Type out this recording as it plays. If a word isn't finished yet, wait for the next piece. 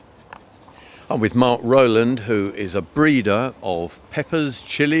I'm with Mark Rowland, who is a breeder of peppers,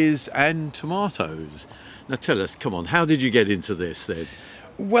 chilies and tomatoes. Now tell us, come on, how did you get into this then?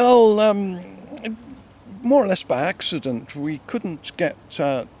 Well, more or less by accident. We couldn't get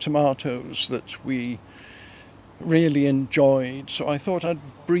tomatoes that we really enjoyed, so I thought I'd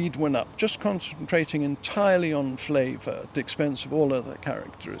breed one up, just concentrating entirely on flavour at the expense of all other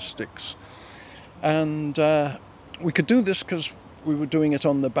characteristics. And we could do this because we were doing it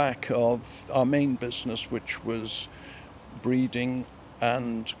on the back of our main business, which was breeding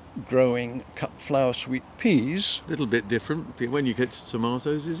and growing cut flower sweet peas. A little bit different when you get to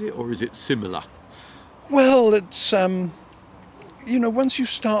tomatoes, is it? Or is it similar? Well, it's, once you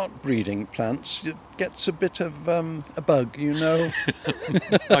start breeding plants, it gets a bit of a bug,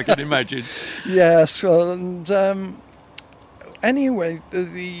 I can imagine. Yes, well, and anyway,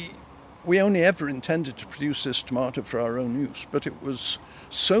 we only ever intended to produce this tomato for our own use, but it was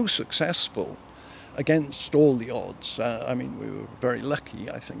so successful against all the odds. We were very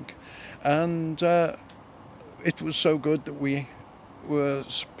lucky, I think. And it was so good that we were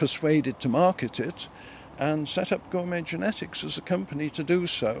persuaded to market it and set up Gourmet Genetics as a company to do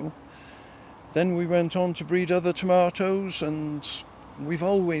so. Then we went on to breed other tomatoes, and we've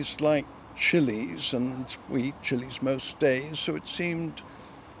always liked chilies, and we eat chilies most days, so it seemed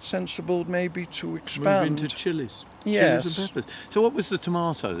sensible maybe to expand. Move into chilies. Yes. Chilies and peppers. So what was the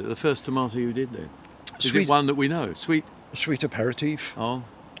tomato, the first tomato you did then? Is Sweet, it one that we know? Sweet aperitif. Oh,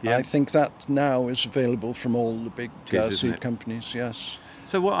 yeah. I think that now is available from all the big seed it? companies, yes.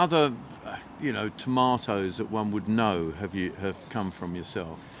 So what other, tomatoes that one would know have come from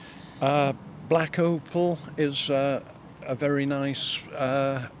yourself? Black Opal is a very nice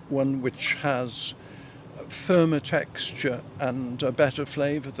one which has firmer texture and a better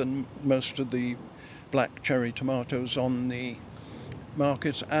flavour than most of the black cherry tomatoes on the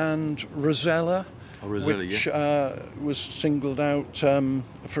market. And Rosella, which was singled out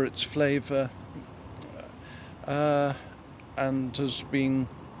for its flavour and has been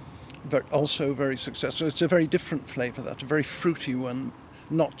also very successful. It's a very different flavour, a very fruity one,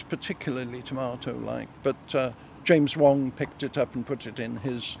 not particularly tomato-like, but James Wong picked it up and put it in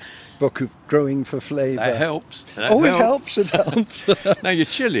his book of Growing for Flavour. That helps. It helps. Now, your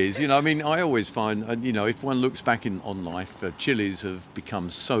chilies, I always find, if one looks back on life, chilies have become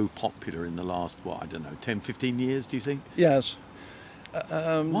so popular in the last, 10, 15 years, do you think? Yes.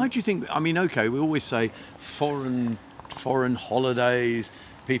 Why do you think, we always say foreign holidays,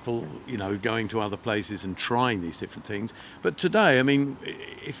 people, going to other places and trying these different things. But today,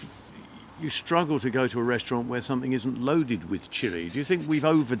 if you struggle to go to a restaurant where something isn't loaded with chili, do you think we've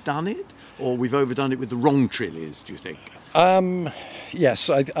overdone it, or we've overdone it with the wrong chilies, do you think? Yes,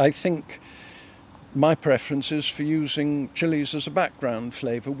 I think my preference is for using chilies as a background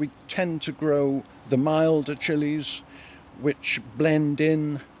flavour. We tend to grow the milder chilies, which blend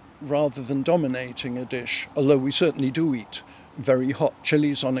in rather than dominating a dish, although we certainly do eat very hot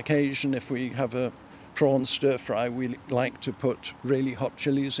chilies on occasion. If we have a prawn stir fry, we like to put really hot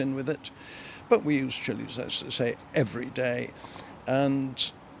chilies in with it. But we use chilies, as I say, every day.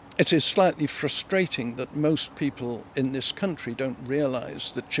 And it is slightly frustrating that most people in this country don't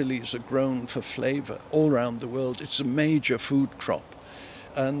realise that chilies are grown for flavour all around the world. It's a major food crop.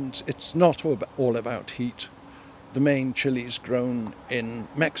 And it's not all about heat. The main chilies grown in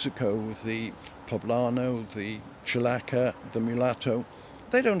Mexico, the poblano, the chilaca, the mulatto,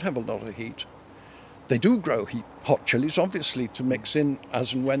 they don't have a lot of heat. They do grow hot chilies, obviously, to mix in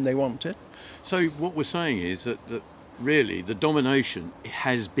as and when they want it. So what we're saying is that really the domination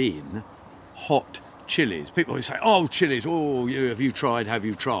has been hot chilies. People always say, chilies, have you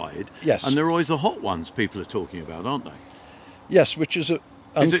tried? Yes. And they're always the hot ones people are talking about, aren't they? Yes, which is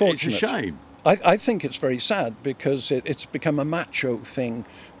unfortunate. It's a shame. I think it's very sad because it's become a macho thing,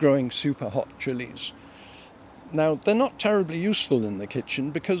 growing super hot chilies. Now, they're not terribly useful in the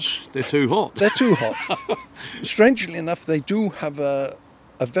kitchen because they're too hot. They're too hot. Strangely enough, they do have a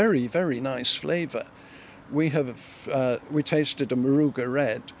very, very nice flavour. We tasted a Moruga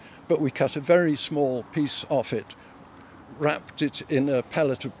Red, but we cut a very small piece off it, wrapped it in a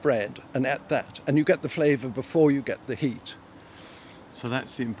pellet of bread, and ate that. And you get the flavour before you get the heat. So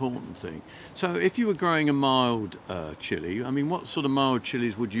that's the important thing. So if you were growing a mild chilli, what sort of mild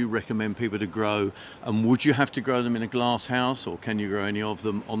chilies would you recommend people to grow? And would you have to grow them in a glass house, or can you grow any of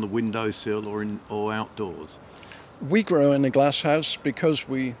them on the windowsill or outdoors? We grow in a glass house because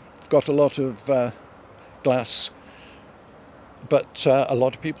we got a lot of glass, but a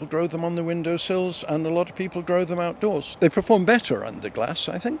lot of people grow them on the windowsills and a lot of people grow them outdoors. They perform better under glass,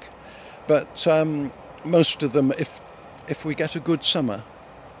 I think, but most of them, if we get a good summer,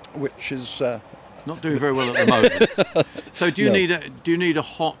 which is not doing very well at the moment. So do you No. need a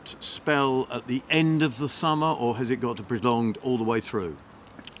hot spell at the end of the summer, or has it got to prolonged all the way through?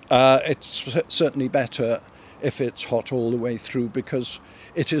 it's certainly better if it's hot all the way through, because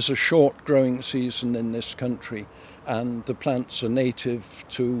it is a short growing season in this country, and the plants are native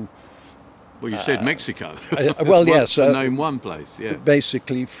to Well, you said Mexico. well, yes, To name one place, yeah.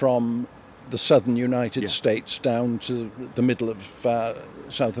 basically from the southern United Yeah. States down to the middle of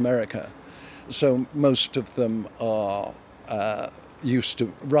South America. So most of them are used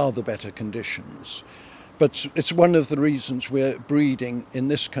to rather better conditions. But it's one of the reasons we're breeding in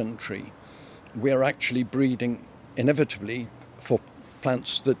this country. We're actually breeding inevitably for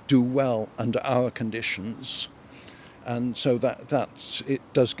plants that do well under our conditions. And so that's it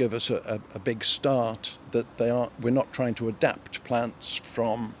does give us a big start, that we're not trying to adapt plants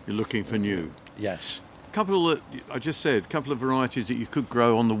from. You're looking for new. Yes. Couple that I just said, couple of varieties that you could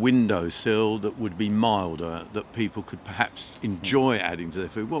grow on the windowsill that would be milder, that people could perhaps enjoy adding to their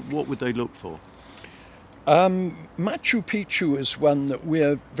food. What would they look for? Machu Picchu is one that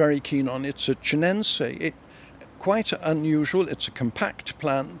we're very keen on. It's a chinense. Quite unusual. It's a compact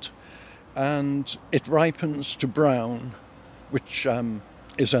plant, and it ripens to brown, which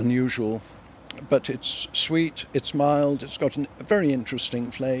is unusual. But it's sweet, it's mild, it's got a very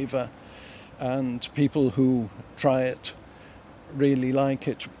interesting flavour, and people who try it really like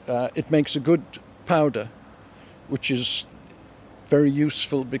it. It makes a good powder, which is very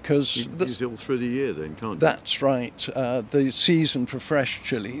useful because You can use it all through the year then, can't you? that's right. The season for fresh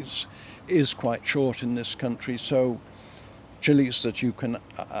chilies is quite short in this country, so chilies that you can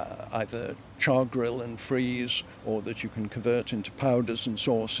either char grill and freeze, or that you can convert into powders and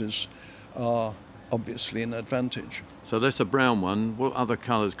sauces, are obviously an advantage. So that's a brown one. What other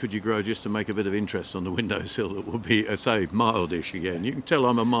colours could you grow just to make a bit of interest on the windowsill that would be, say, mildish again? You can tell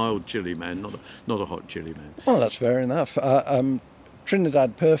I'm a mild chili man, not a hot chili man. Well, that's fair enough.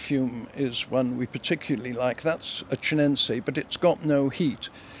 Trinidad Perfume is one we particularly like. That's a chinense, but it's got no heat.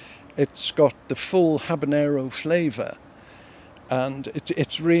 It's got the full habanero flavour, and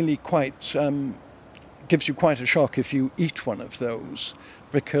it's really quite gives you quite a shock if you eat one of those,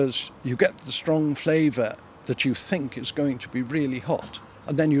 because you get the strong flavour that you think is going to be really hot,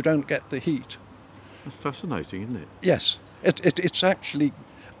 and then you don't get the heat. That's fascinating, isn't it? Yes, it's actually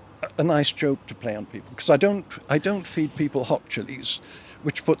a nice joke to play on people, because I don't feed people hot chilies,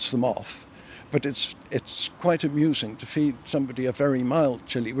 which puts them off, but it's quite amusing to feed somebody a very mild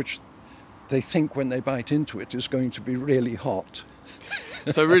chili, which they think when they bite into it is going to be really hot.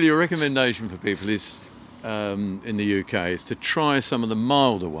 So really a recommendation for people is, in the UK, is to try some of the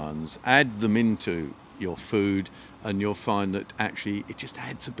milder ones, add them into your food, and you'll find that actually it just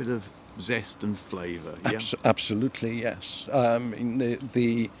adds a bit of zest and flavour. Yeah? Absolutely, yes. I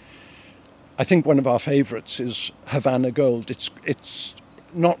think one of our favourites is Havana Gold. It's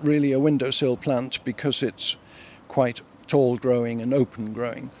not really a windowsill plant because it's quite tall growing and open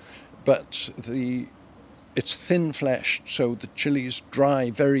growing, but it's thin fleshed, so the chilies dry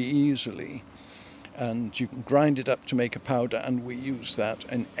very easily, and you can grind it up to make a powder, and we use that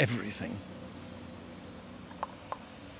in everything.